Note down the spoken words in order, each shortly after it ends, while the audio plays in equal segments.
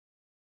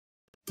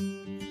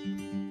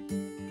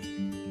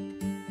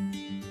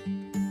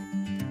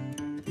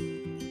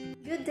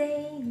Good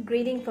day!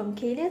 Greeting from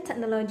Kalia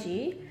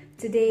Technology.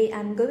 Today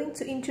I'm going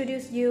to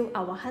introduce you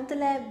our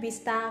Hunterlab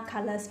Vista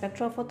color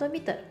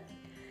spectrophotometer.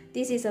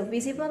 This is a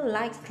visible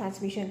light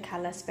transmission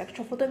color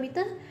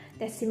spectrophotometer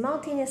that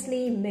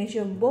simultaneously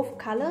measures both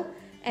color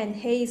and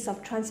haze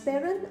of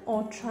transparent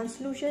or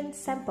translucent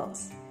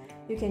samples.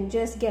 You can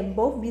just get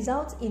both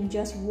results in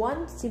just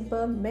one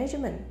simple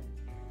measurement.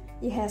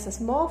 It has a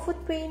small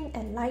footprint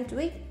and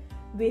lightweight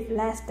with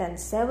less than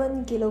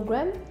 7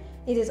 kg.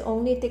 It is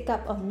only take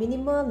up a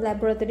minimal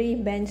laboratory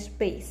bench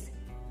space.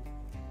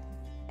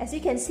 As you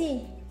can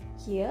see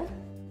here,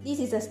 this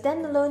is a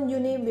standalone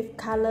unit with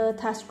color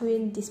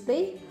touchscreen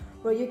display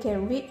where you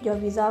can read your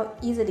result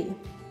easily.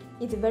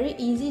 It's very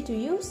easy to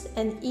use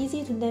and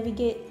easy to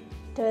navigate,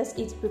 thus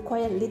it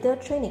requires little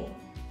training.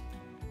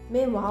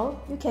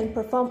 Meanwhile, you can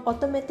perform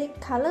automatic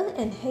color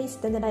and haze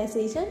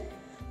standardization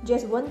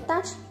just one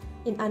touch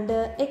in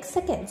under 8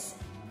 seconds.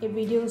 It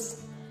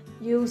reduces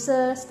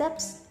user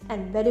steps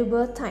and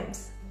valuable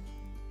times.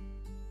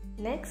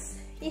 Next,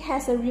 it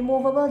has a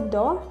removable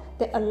door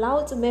that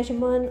allows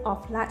measurement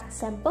of large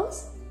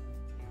samples.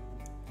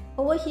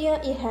 Over here,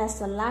 it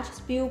has a large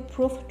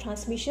spill-proof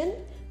transmission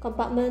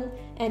compartment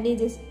and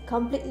it is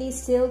completely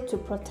sealed to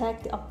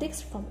protect the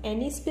optics from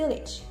any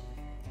spillage.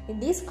 In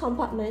this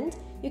compartment,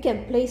 you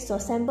can place your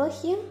sample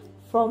here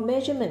for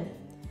measurement.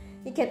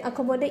 It can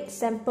accommodate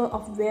samples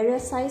of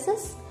various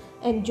sizes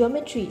and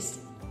geometries.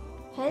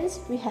 Hence,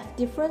 we have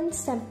different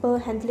sample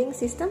handling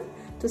systems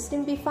to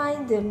simplify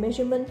the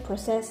measurement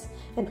process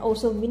and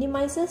also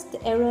minimizes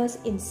the errors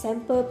in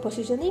sample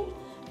positioning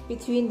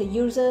between the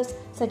users,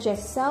 such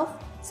as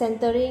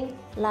self-centering,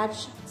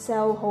 large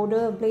cell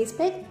holder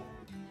baseplate,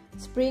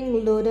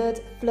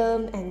 spring-loaded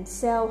film and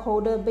cell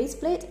holder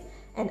baseplate,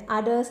 and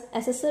other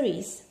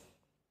accessories.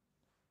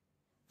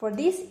 For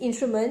this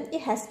instrument,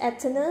 it has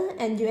Ethernet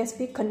and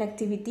USB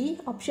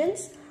connectivity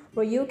options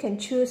where you can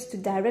choose to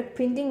direct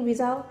printing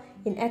result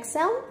in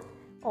Excel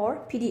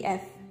or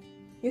PDF.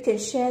 You can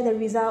share the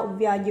result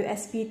via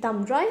USB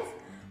thumb drive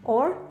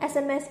or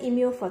SMS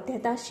email for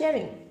data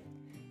sharing.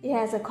 It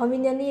has a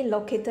conveniently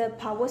located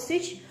power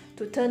switch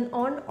to turn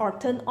on or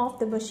turn off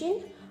the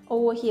machine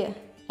over here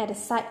at the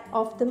side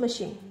of the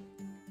machine.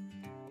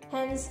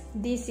 Hence,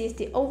 this is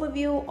the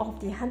overview of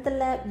the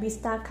Hunterlab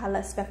Vista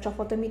color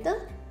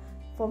spectrophotometer.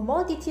 For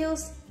more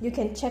details, you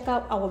can check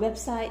out our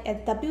website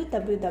at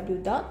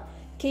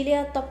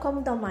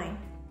www.kalia.com.my.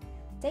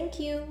 Thank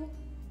you.